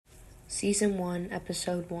Season 1,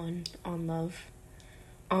 Episode 1 on love.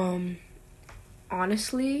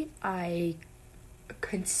 Honestly, I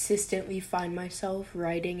consistently find myself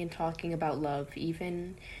writing and talking about love,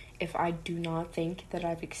 even if I do not think that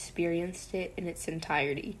I've experienced it in its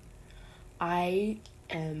entirety. I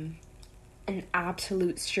am an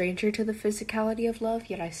absolute stranger to the physicality of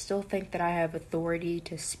love, yet I still think that I have authority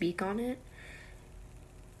to speak on it.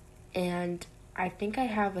 And I think I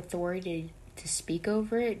have authority to speak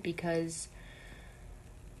over it because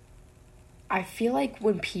I feel like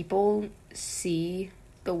when people see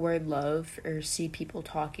the word love or see people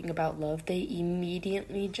talking about love, they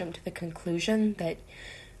immediately jump to the conclusion that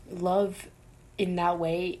love in that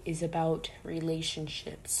way is about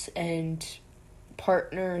relationships and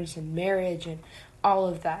partners and marriage and all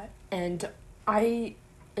of that. And I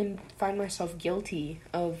find myself guilty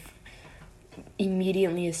of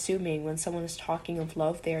immediately assuming when someone is talking of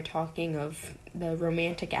love, they are talking of the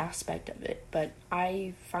romantic aspect of it. But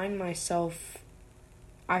I find myself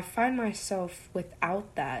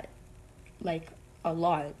without that, like, a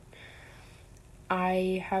lot.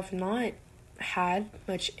 I have not had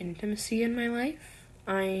much intimacy in my life.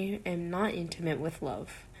 I am not intimate with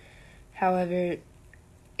love. However,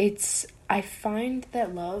 I find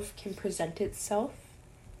that love can present itself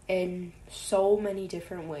in so many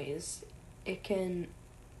different ways. It can,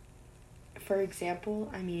 for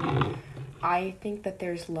example, I think that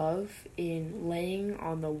there's love in laying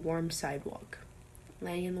on the warm sidewalk.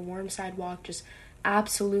 Laying in the warm sidewalk, just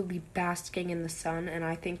absolutely basking in the sun, and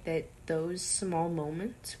I think that those small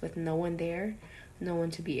moments with no one there, no one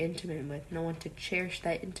to be intimate with, no one to cherish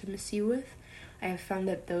that intimacy with, I have found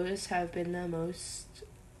that those have been the most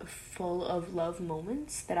full of love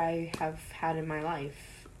moments that I have had in my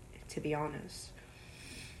life, to be honest.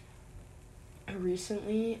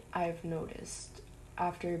 Recently, I've noticed,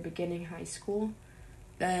 after beginning high school,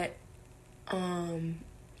 that the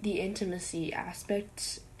intimacy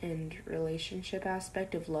aspect and relationship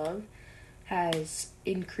aspect of love has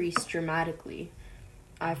increased dramatically.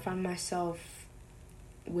 I found myself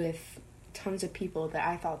with tons of people that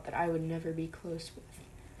I thought that I would never be close with.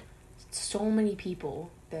 So many people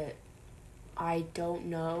that I don't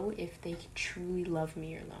know if they truly love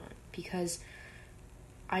me or not, because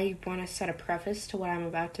I want to set a preface to what I'm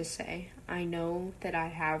about to say. I know that I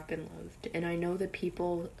have been loved, and I know that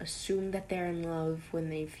people assume that they're in love when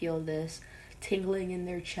they feel this tingling in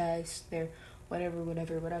their chest, their whatever,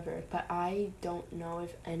 but I don't know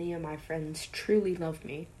if any of my friends truly love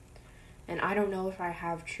me, and I don't know if I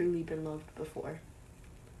have truly been loved before,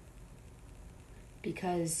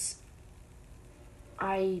 because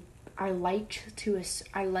I like to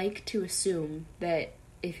assume that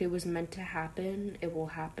if it was meant to happen, it will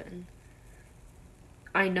happen.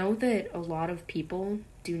 I know that a lot of people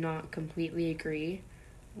do not completely agree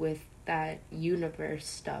with that universe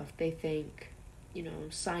stuff. They think,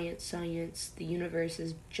 science, the universe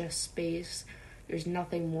is just space. There's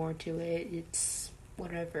nothing more to it. It's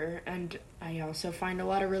whatever. And I also find a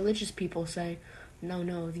lot of religious people say,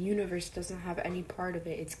 no, the universe doesn't have any part of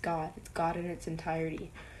it. It's God. It's God in its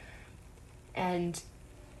entirety. And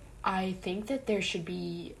I think that there should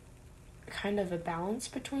be kind of a balance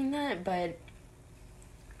between that, but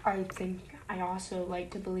I also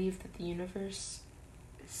like to believe that the universe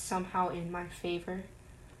is somehow in my favor.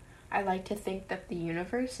 I like to think that the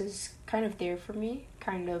universe is kind of there for me,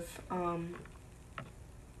 kind of,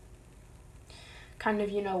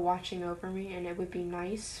 watching over me, and it would be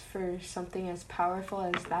nice for something as powerful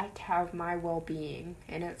as that to have my well-being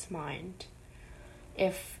in its mind.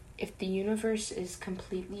 If the universe is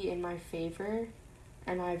completely in my favor,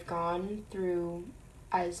 and I've gone through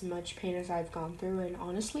as much pain as I've gone through, and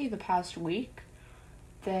honestly the past week,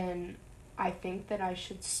 then I think that I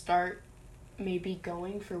should start maybe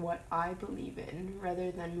going for what I believe in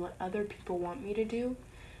rather than what other people want me to do.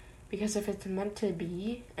 Because if it's meant to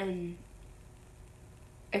be,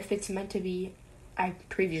 I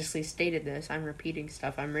previously stated this, I'm repeating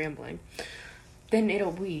stuff, I'm rambling, then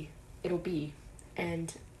it'll be.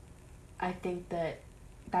 And I think that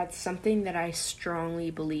that's something that I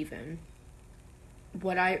strongly believe in.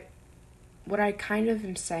 What I kind of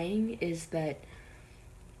am saying is that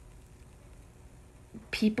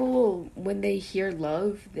people, when they hear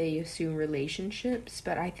love, they assume relationships,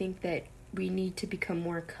 but I think that we need to become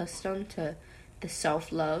more accustomed to the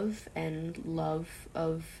self-love and love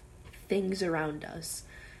of things around us.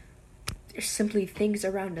 There's simply things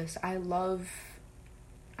around us. I love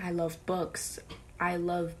books. I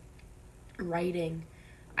love writing.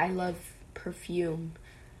 I love perfume.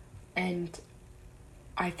 And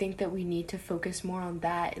I think that we need to focus more on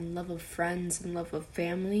that and love of friends and love of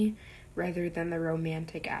family rather than the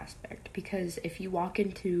romantic aspect. Because if you walk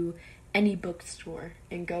into any bookstore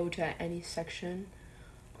and go to any section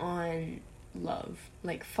on love,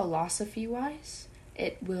 like philosophy wise,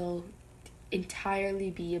 it will entirely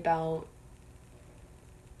be about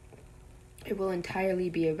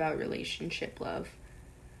relationship love.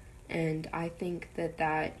 And I think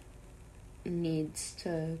that needs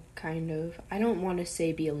to kind of, I don't want to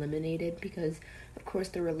say be eliminated, because of course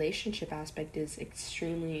the relationship aspect is it's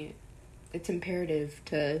imperative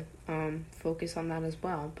to focus on that as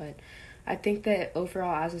well. But I think that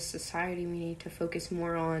overall as a society we need to focus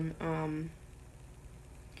more on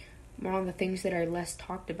the things that are less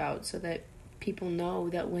talked about, so that people know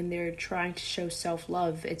that when they're trying to show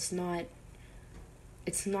self-love, it's not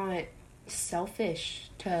selfish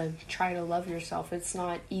to try to love yourself. It's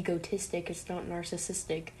not egotistic, it's not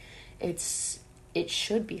narcissistic. It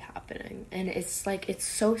should be happening. And it's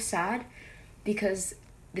so sad, because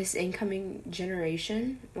this incoming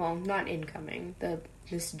generation, well, not incoming,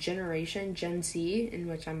 this generation, Gen Z, in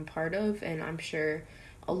which I'm part of, and I'm sure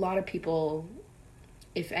a lot of people,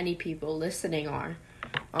 if any people listening are,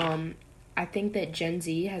 I think that Gen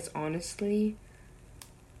Z has honestly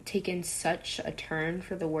taken such a turn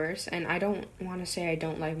for the worse. And I don't want to say I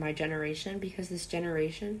don't like my generation, because this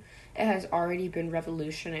generation, it has already been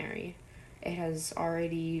revolutionary. It has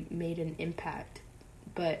already made an impact.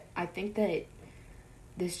 But I think that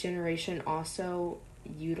this generation also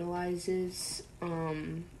utilizes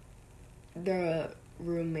the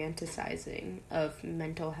romanticizing of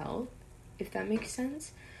mental health, if that makes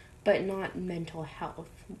sense. But not mental health.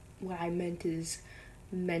 What I meant is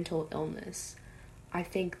mental illness. I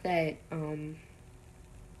think that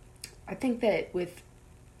with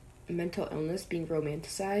mental illness being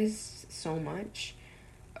romanticized so much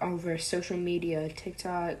over social media,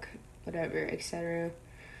 TikTok, whatever, etc.,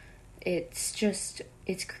 it's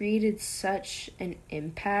created such an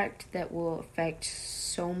impact that will affect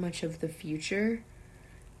so much of the future.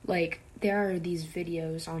 Like, there are these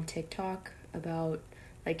videos on TikTok about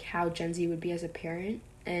like how Gen Z would be as a parent,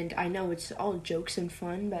 and I know it's all jokes and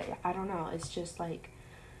fun, but I don't know, it's just like,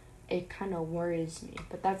 it kind of worries me.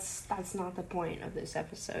 But that's not the point of this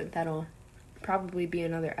episode. That'll probably be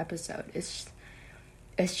another episode. It's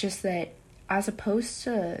just that, as opposed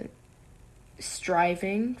to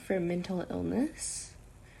striving for mental illness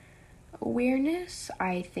awareness,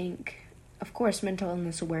 I think, of course, mental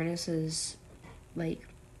illness awareness is like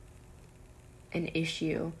an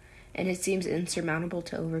issue, and it seems insurmountable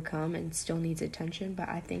to overcome and still needs attention. But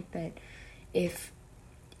I think that if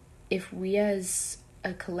we as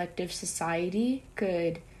a collective society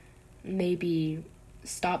could maybe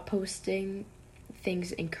stop posting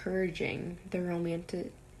things encouraging the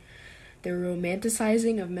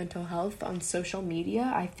romanticizing of mental health on social media,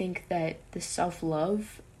 I think that the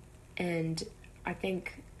self-love and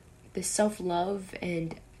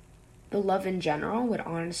the love in general would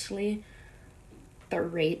honestly, the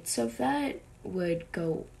rates of that would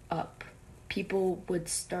go up. People would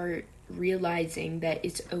start realizing that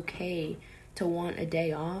it's okay to want a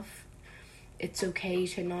day off. It's okay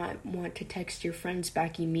to not want to text your friends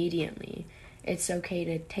back immediately. It's okay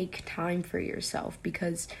to take time for yourself,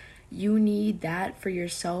 because you need that for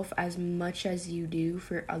yourself as much as you do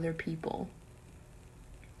for other people.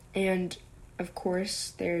 And of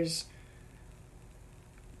course, there's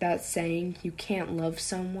that saying, you can't love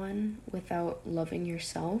someone without loving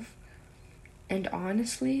yourself. And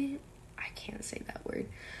honestly, I can't say that word.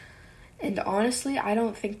 And honestly, I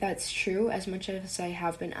don't think that's true, as much as I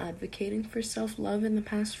have been advocating for self-love in the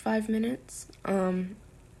past 5 minutes.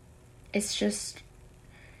 It's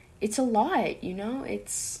a lot, you know?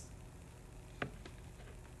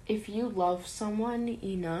 If you love someone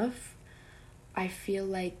enough, I feel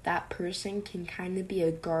like that person can kind of be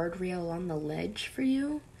a guardrail on the ledge for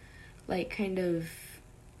you. Like, kind of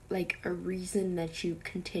like a reason that you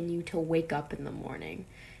continue to wake up in the morning,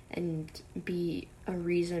 and be a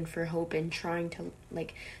reason for hope, and trying to,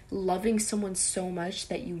 like, loving someone so much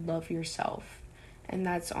that you love yourself. And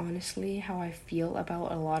that's honestly how I feel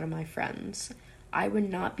about a lot of my friends. I would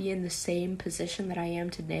not be in the same position that I am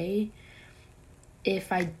today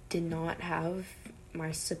if I did not have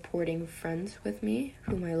my supporting friends with me,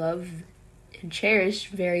 whom I love and cherish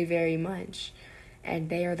very, very much.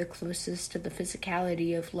 And they are the closest to the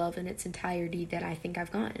physicality of love in its entirety that I think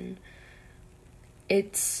I've gotten. I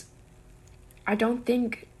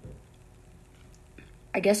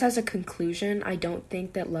guess as a conclusion, I don't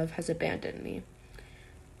think that love has abandoned me.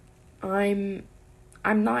 I'm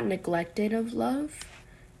not neglected of love,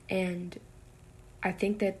 and I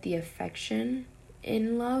think that the affection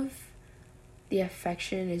in love, the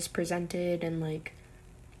affection is presented and, like,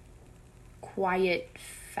 quiet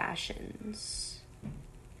fashions.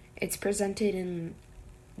 It's presented in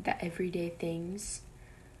the everyday things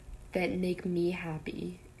that make me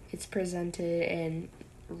happy. It's presented in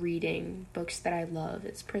reading books that I love.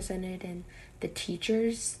 It's presented in the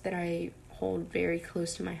teachers that I hold very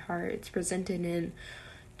close to my heart. It's presented in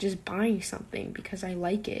just buying something because I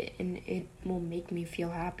like it and it will make me feel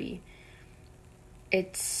happy. I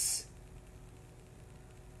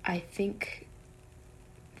think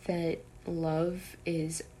that love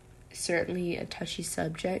is certainly a touchy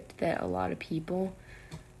subject that a lot of people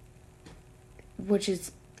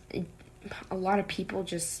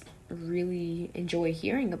just really enjoy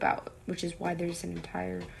hearing about, which is why there's an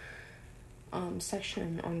entire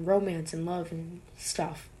section on romance and love and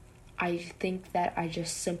stuff. I think that I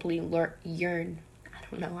just simply yearn. I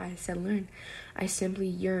don't know why I said learn. I simply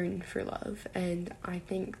yearn for love, and I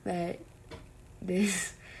think that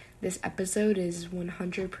this episode is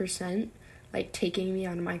 100% like taking me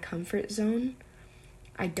out of my comfort zone.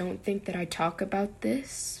 I don't think that I talk about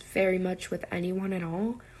this very much with anyone at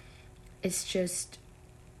all. It's just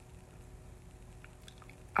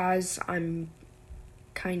as I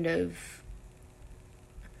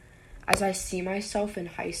see myself in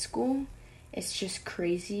high school, it's just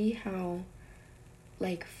crazy how,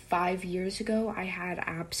 like, 5 years ago, I had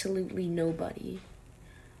absolutely nobody.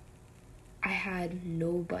 I had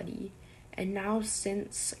nobody. And now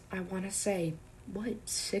since, I want to say,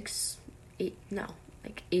 8th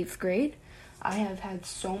grade, I have had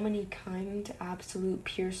so many kind, absolute,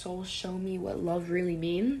 pure souls show me what love really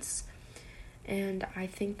means. And I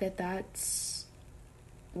think that that's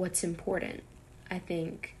what's important. I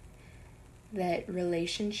think that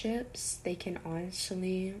relationships, they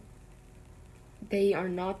are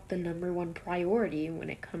not the number one priority when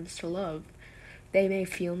it comes to love. They may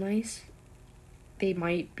feel nice. They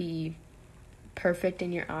might be perfect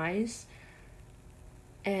in your eyes.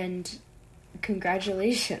 And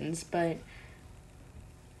congratulations, but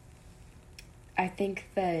I think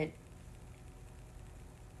that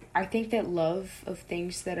love of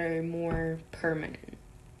things that are more permanent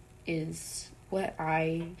is what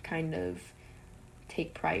I kind of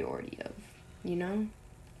take priority of, you know?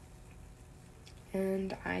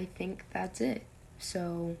 And I think that's it.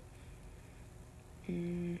 So,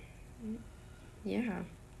 yeah.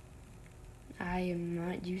 I am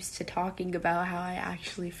not used to talking about how I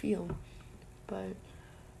actually feel. But,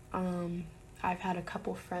 I've had a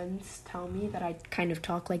couple friends tell me that I kind of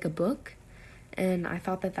talk like a book. And I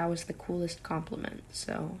thought that was the coolest compliment.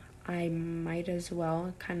 So, I might as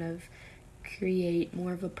well kind of create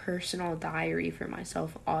more of a personal diary for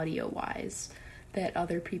myself audio-wise that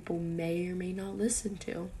other people may or may not listen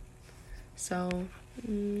to. So,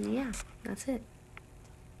 yeah, that's it.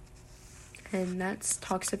 And that's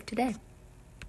Talks of Today.